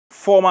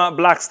Former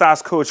Black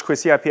Stars coach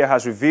Kwesi Appiah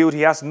has revealed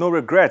he has no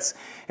regrets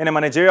in a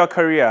managerial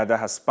career that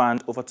has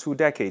spanned over 2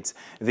 decades.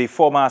 The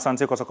former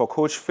Asante Kotoko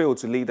coach failed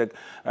to lead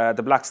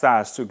the Black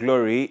Stars to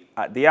glory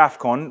at the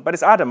AFCON, but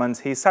is adamant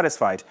he is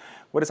satisfied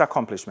with his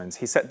accomplishments.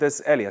 He said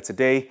this earlier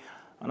today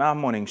on our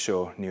morning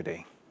show, New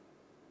Day.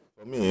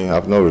 For me,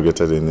 I've not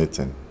regretted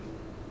anything,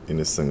 in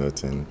a single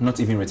thing. Not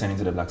even returning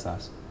to the Black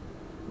Stars?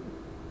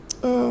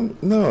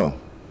 No.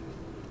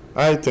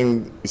 I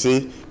think, you see,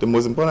 the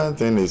most important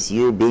thing is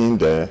you being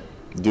there,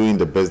 doing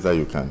the best that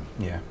you can.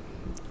 Yeah.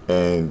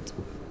 And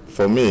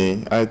for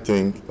me, I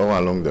think all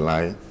along the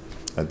line,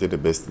 I did the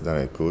best that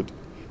I could.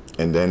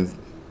 And then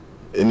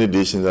any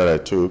decision that I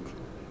took,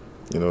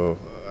 you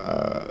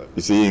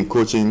see, in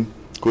coaching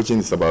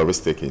is about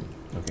risk taking.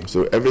 Okay.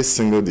 So every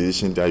single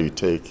decision that you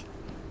take,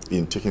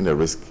 in taking the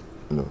risk,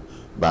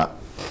 but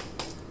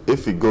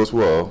if it goes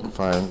well,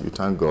 fine, you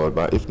thank God.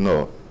 But if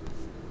not,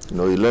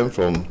 you learn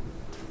from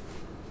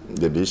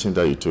the decision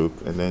that you took,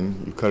 and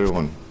then you carry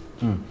on.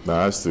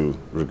 But as to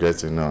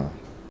regretting now,